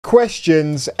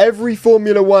questions every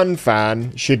Formula One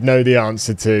fan should know the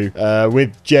answer to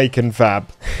with Jake and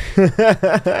Fab.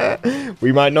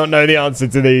 We might not know the answer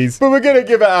to these, but we're going to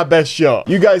give it our best shot.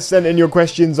 You guys sent in your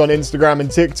questions on Instagram and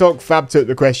TikTok. Fab took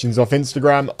the questions off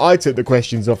Instagram. I took the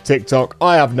questions off TikTok.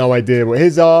 I have no idea what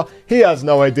his are. He has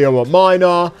no idea what mine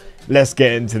are. Let's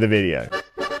get into the video.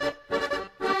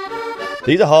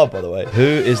 These are hard, by the way. Who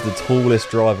is the tallest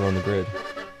driver on the grid?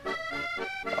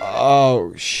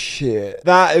 Oh, shit.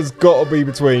 That has got to be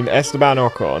between Esteban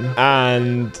Ocon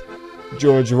and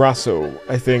George Russell,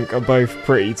 I think, are both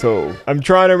pretty tall. I'm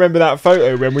trying to remember that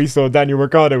photo when we saw Daniel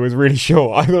Ricciardo was really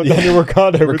short. I thought Daniel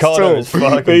Ricciardo was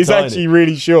tall, but he's actually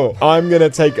really short. I'm going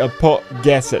to take a pot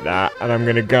guess at that, and I'm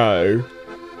going to go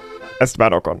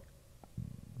Esteban Ocon.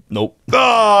 Nope.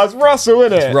 Oh, it's Russell,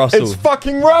 isn't it? It's Russell. It's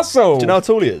fucking Russell. Do you know how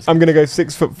tall he is? I'm going to go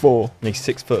 6'4". He's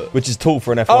 6 foot, which is tall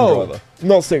for an F1 driver.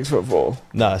 Not 6'4".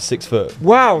 Nah, 6 foot.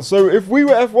 Wow, so if we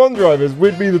were F1 drivers,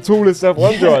 we'd be the tallest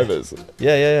F1 drivers.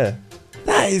 Yeah.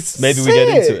 That is Maybe sick. we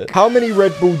get into it. How many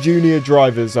Red Bull Junior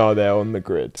drivers are there on the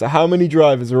grid? So how many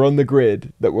drivers are on the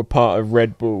grid that were part of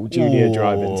Red Bull Junior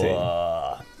driving team?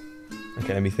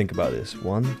 Okay, let me think about this.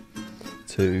 1,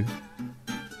 2,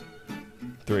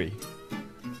 3.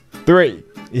 3.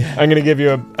 Yeah. I'm going to give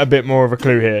you a bit more of a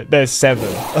clue here. There's 7.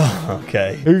 Oh,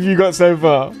 okay. Who have you got so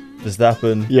far?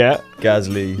 Verstappen. Yeah.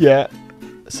 Gasly. Yeah.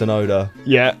 Sonoda.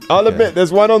 Yeah. I'll admit,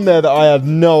 there's one on there that I had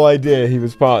no idea he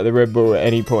was part of the Red Bull at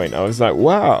any point. I was like,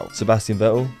 wow. Sebastian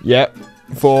Vettel. Yep.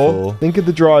 4. Think of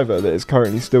the driver that has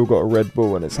currently still got a Red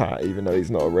Bull on his hat, even though he's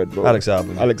not a Red Bull. Alex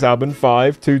Albon. Alex Albon.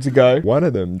 5. 2 to go. One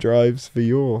of them drives for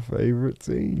your favourite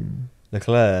team.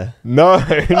 Leclerc. No.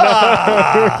 Fuck.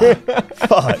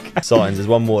 Sainz, there's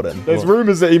one more then. There's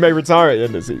rumours that he may retire at the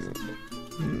end of the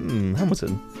season.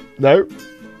 Hamilton. No.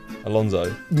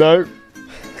 Alonso. No.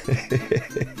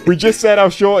 We just said how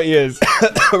short he is.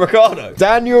 Ricciardo.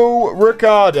 Daniel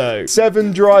Ricciardo.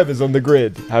 7 drivers on the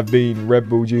grid have been Red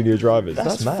Bull Junior drivers.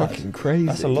 That's mad. Fucking crazy.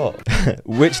 That's a lot.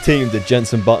 Which team did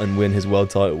Jenson Button win his world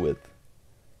title with?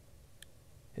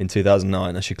 In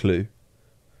 2009, that's your clue.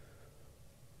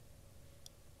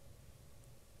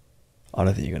 I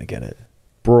don't think you're going to get it.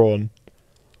 Brawn.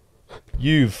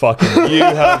 You have been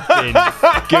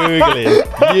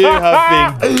Googling. You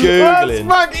have been Googling. Let's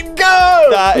fucking go!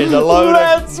 That is a load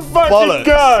Let's of fucking bollocks.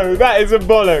 go! That is a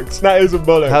bollocks. That is a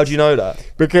bollocks. How do you know that?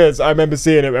 Because I remember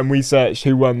seeing it when we searched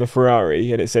who won the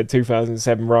Ferrari, and it said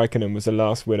 2007 Raikkonen was the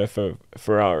last winner for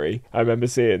Ferrari. I remember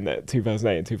seeing that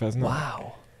 2008 and 2009.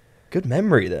 Wow. Good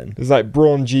memory then. There's like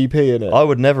Brawn GP in it. I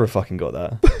would never have fucking got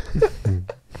that.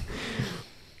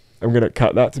 I'm going to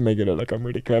cut that to make it look like I'm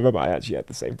really clever, but I actually had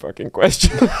the same fucking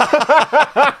question.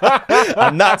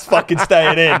 And that's fucking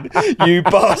staying in. You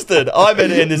bastard. I'm in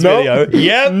it in this video.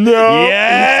 Yep. No.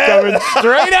 Yeah. It's coming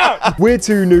straight out. We're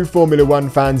 2 new Formula One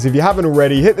fans. If you haven't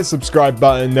already, hit the subscribe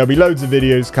button. There'll be loads of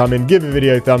videos coming. Give the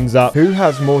video a thumbs up. Who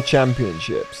has more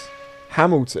championships?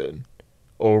 Hamilton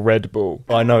or Red Bull?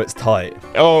 I know it's tight.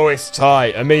 Oh, it's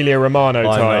tight. Emilia Romano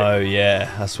tight. I know, yeah.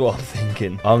 That's what I'm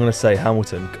thinking. I'm going to say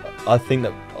Hamilton. I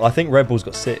think Red Bull's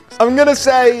got 6. I'm going to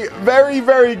say, very,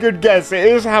 very good guess. It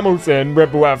is Hamilton.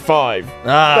 Red Bull have 5.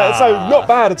 So not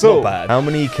bad at all. Not bad. How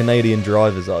many Canadian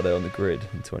drivers are there on the grid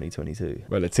in 2022?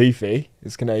 Well, Latifi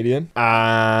is Canadian.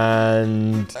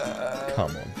 And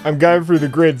come on. I'm going through the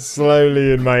grid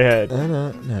slowly in my head.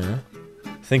 No.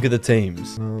 Think of the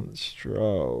teams.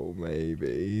 Stroll,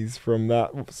 maybe. He's from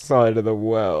that side of the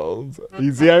world.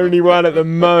 He's the only one at the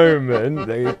moment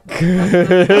that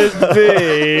could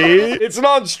be. It's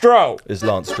Lance Stroll. It's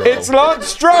Lance Stroll. It's Lance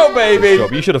Stroll, baby.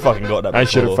 You should have fucking got that before. I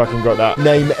should have fucking got that.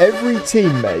 Name every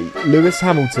teammate Lewis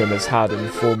Hamilton has had in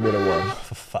Formula One.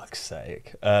 For fuck's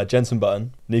sake. Jenson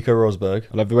Button, Nico Rosberg.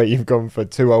 I love the way you've gone for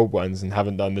 2 old ones and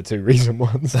haven't done the 2 recent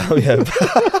ones. Oh, yeah.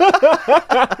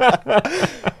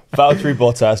 Valtteri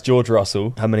Bottas, George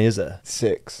Russell. How many is there?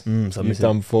 6. So You've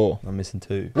done 4. I'm missing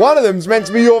 2. One of them's meant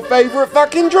to be your favourite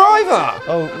fucking driver.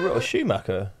 Oh,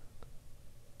 Schumacher.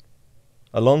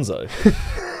 Alonso.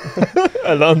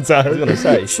 Alonso. I was going to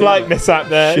say. Slight mishap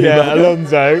there. Yeah,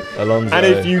 Alonso. And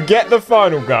if you get the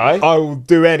final guy, I will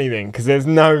do anything because there's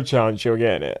no chance you're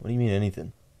getting it. What do you mean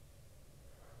anything?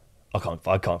 I can't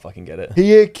fucking get it.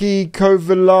 Heikki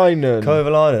Kovalainen.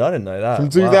 Kovalainen, I didn't know that. From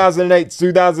 2008 to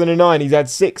 2009, he's had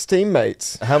 6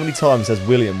 teammates. How many times has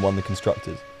William won the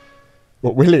Constructors?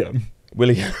 What, William?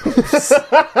 Williams.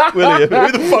 William.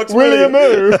 Who the fuck's William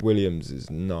William? who? Williams is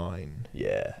 9.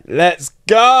 Yeah. Let's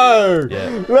go!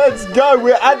 Yeah. Let's go!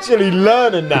 We're actually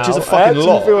learning now. Which is a I fucking actually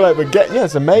lot. feel like we're getting... Yeah,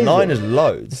 it's amazing. 9 is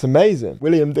loads. It's amazing.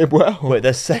 William did well. Wait,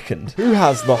 they're second. Who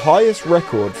has the highest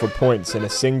record for points in a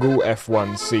single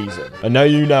F1 season? I know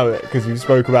you know it because we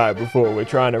spoke about it before. We're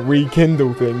trying to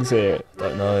rekindle things here.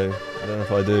 Don't know. I don't know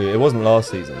if I do. It wasn't last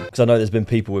season. Because I know there's been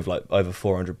people with like over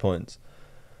 400 points.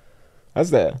 Has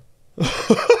there? Yeah,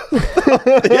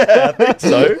 I think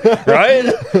so. Right?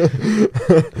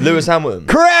 Lewis Hamilton.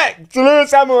 Correct!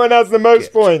 Lewis Hamilton has the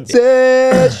most points.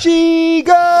 There she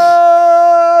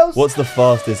goes! What's the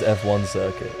fastest F1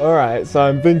 circuit? Alright, so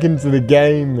I'm thinking to the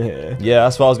game here. Yeah,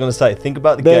 that's what I was going to say. Think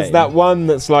about the There's game. that one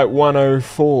that's like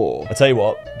 104. I tell you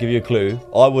what, give you a clue.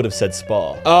 I would have said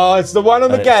Spa. Oh, it's the one on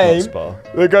the And game it's not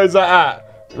Spa. that goes like that.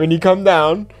 When you come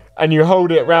down and you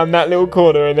hold it around that little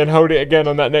corner and then hold it again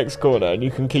on that next corner and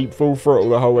you can keep full throttle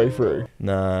the whole way through.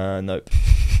 Nah, nope.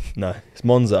 No, it's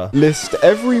Monza. List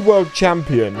every world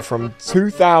champion from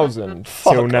 2000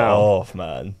 Fuck till now. off,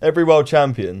 man. Every world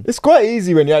champion. It's quite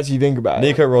easy when you actually think about it.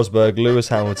 Nico Rosberg, Lewis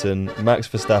Hamilton, Max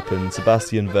Verstappen,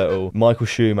 Sebastian Vettel, Michael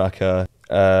Schumacher.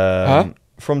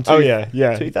 From Oh yeah,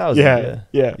 yeah. 2000.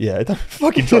 Yeah. Yeah, don't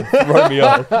fucking try to throw me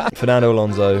off. Fernando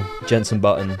Alonso, Jenson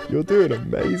Button. You're doing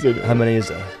amazing. How many is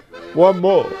there? One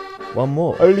more. One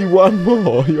more. Only one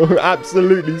more. You're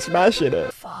absolutely smashing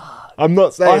it. I'm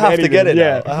not saying I have to anything. get it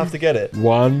Yeah. now. I have to get it.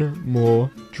 One more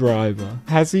driver.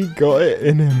 Has he got it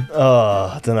in him?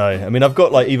 Oh, I don't know. I mean, I've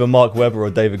got like either Mark Webber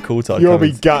or David Coulthard. You'll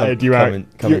be gutted,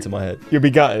 coming to my head. You'll be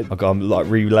gutted. I'm like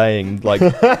relaying like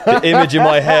the image in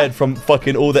my head from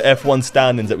fucking all the F1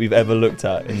 standings that we've ever looked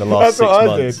at in the last That's 6 what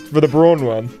months. I did for the Brawn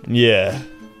one. Yeah,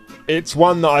 It's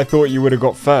one that I thought you would have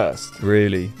got first.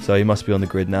 really. So he must be on the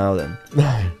grid now then.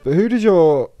 No. But who did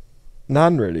your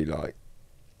nan really like?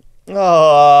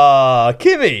 Ah,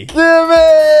 Kimmy.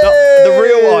 Kimmy! The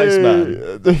real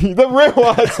Iceman. The real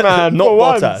Iceman. Not for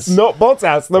Bottas. once. Not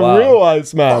Bottas. The Wow. real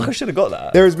Iceman. Fuck, I should have got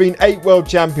that. There has been 8 world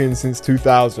champions since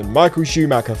 2000. Michael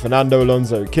Schumacher, Fernando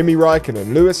Alonso, Kimi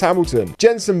Raikkonen, Lewis Hamilton,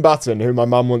 Jenson Button, who my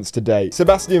mum wants to date,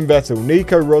 Sebastian Vettel,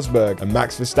 Nico Rosberg, and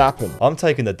Max Verstappen. I'm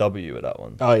taking the W with that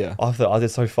one. Oh yeah. I thought I did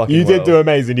so fucking You well. did do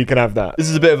amazing. You can have that. This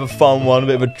is a bit of a fun one, a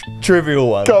bit of a trivial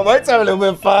one. Come on, let's have a little bit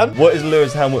of fun. What is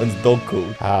Lewis Hamilton's dog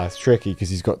called? Ah, it's tricky because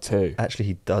he's got 2. Actually,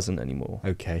 he doesn't anymore.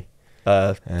 Okay.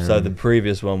 So the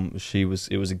previous one, it was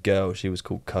a girl. She was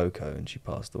called Coco, and she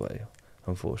passed away,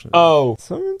 unfortunately. Oh.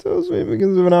 Someone tells me it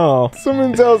begins with an R.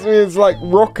 Someone tells me it's like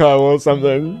Rocco or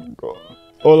something.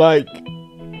 Or like...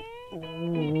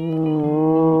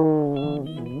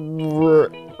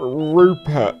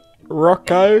 Rupert.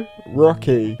 Rocco?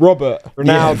 Rocky. Robert.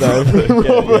 Ronaldo.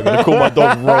 I'm gonna call my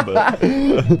dog Robert.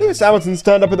 Lewis Hamilton's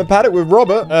turned up at the paddock with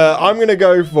Robert. I'm going to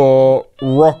go for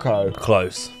Rocco.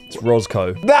 Close. It's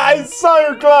Roscoe. That is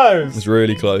so close! It's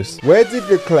really close. Where did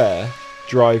Leclerc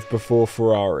drive before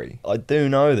Ferrari? I do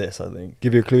know this, I think.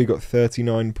 Give you a clue, he got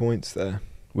 39 points there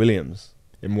Williams,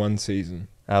 in one season.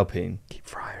 Alpine, Keep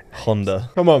firing. Honda,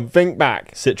 Come on, think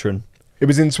back. Citroen, It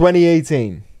was in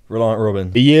 2018. Reliant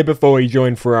Robin. The year before he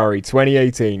joined Ferrari,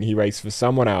 2018, he raced for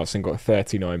someone else and got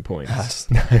 39 points.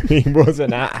 Haas. No, he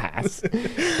wasn't at Haas.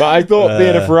 But I thought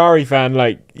being a Ferrari fan,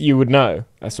 like, you would know.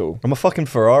 That's all. I'm a fucking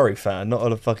Ferrari fan, not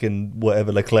a fucking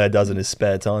whatever Leclerc does in his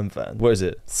spare time fan. What is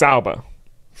it? Sauber.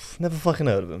 Never fucking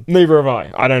heard of him. Neither have I.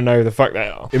 I don't know who the fuck they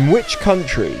are. In which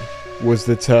country was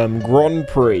the term Grand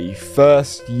Prix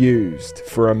first used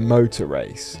for a motor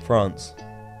race? France.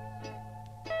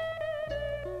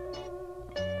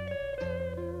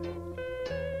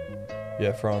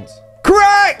 Yeah, France.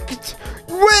 Correct!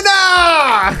 Winner!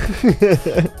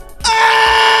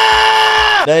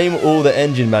 Ah! Name all the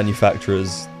engine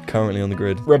manufacturers currently on the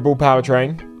grid. Red Bull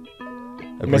Powertrain,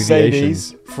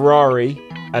 Mercedes, Ferrari,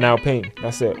 and Alpine.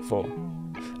 That's it. 4.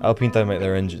 Alpine don't make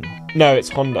their engine. No, it's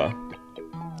Honda.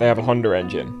 They have a Honda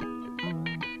engine.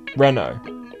 Renault.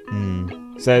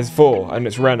 So there's 4, and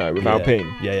it's Renault with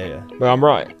Alpine. Yeah. Well, I'm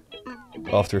right.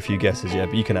 After a few guesses, yeah,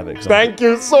 but you can have it. 'Cause Thank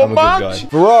you so I'm a good much. guy.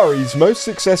 Ferrari's most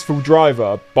successful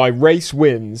driver by race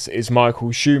wins is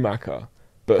Michael Schumacher.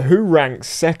 But who ranks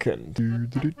second?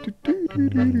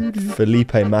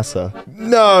 Felipe Massa.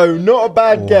 No, not a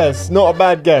bad guess. Not a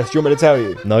bad guess. Do you want me to tell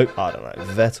you? Nope. I don't know.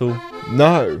 Vettel.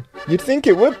 No. You'd think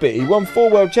it would be. He won 4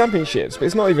 world championships, but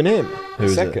it's not even him. Who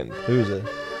is second. it? Who is it?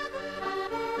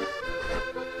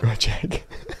 Right, check.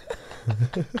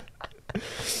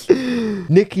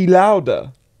 Niki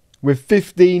Lauda with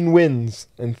 15 wins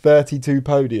and 32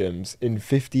 podiums in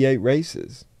 58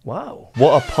 races. Wow.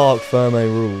 What are Parc Ferme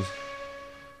rules?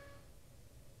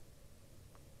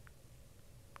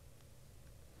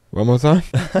 One more time.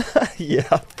 Yeah,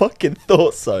 I fucking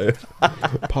thought so.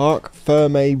 Parc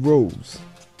Ferme rules.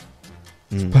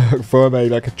 Is Parc Ferme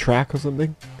like a track or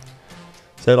something?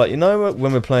 So, like, you know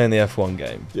when we're playing the F1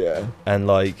 game? Yeah. And,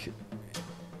 like,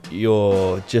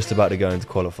 you're just about to go into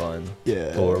qualifying or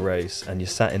a Yeah. race, and you're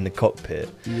sat in the cockpit,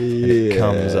 Yeah. and it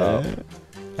comes up,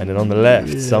 and then on the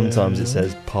left, sometimes it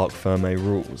says Parc Ferme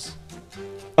rules.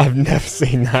 I've never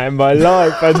seen that in my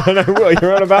life. I don't know what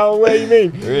you're on about. What do you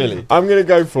mean? Really? I'm going to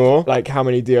go for, like, how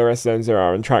many DRS zones there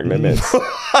are and track limits.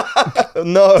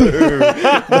 No,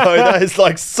 that is,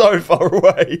 like, so far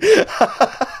away.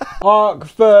 Parc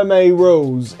Ferme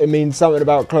rules. It means something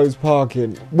about closed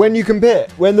parking. When you can pit.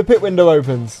 When the pit window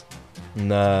opens.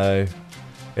 No.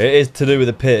 It is to do with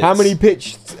the pits. How many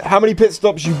pit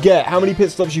stops you get. How many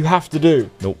pit stops you have to do.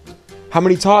 Nope. How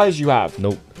many tyres you have.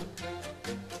 Nope.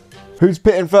 Who's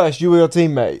pitting first, you or your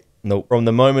teammate? Nope. From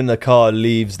the moment the car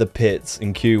leaves the pits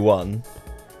in Q1,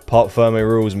 Parc Ferme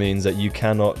rules means that you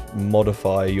cannot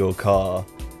modify your car,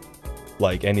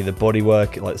 like any of the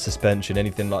bodywork, like suspension,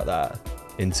 anything like that,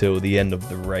 until the end of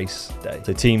the race day.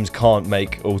 So teams can't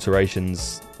make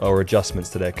alterations or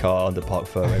adjustments to their car under Parc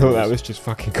Ferme I rules. thought that was just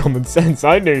fucking common sense.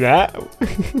 I knew that.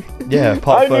 Yeah,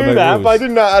 Parc I Ferme knew that, rules. but I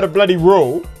didn't know it had a bloody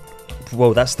rule.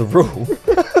 Well, that's the rule.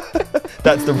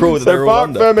 That's the rule that So they're all Parc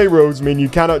under. Ferme rules mean you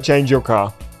cannot change your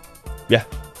car. Yeah.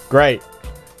 Great.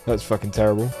 That's fucking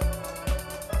terrible.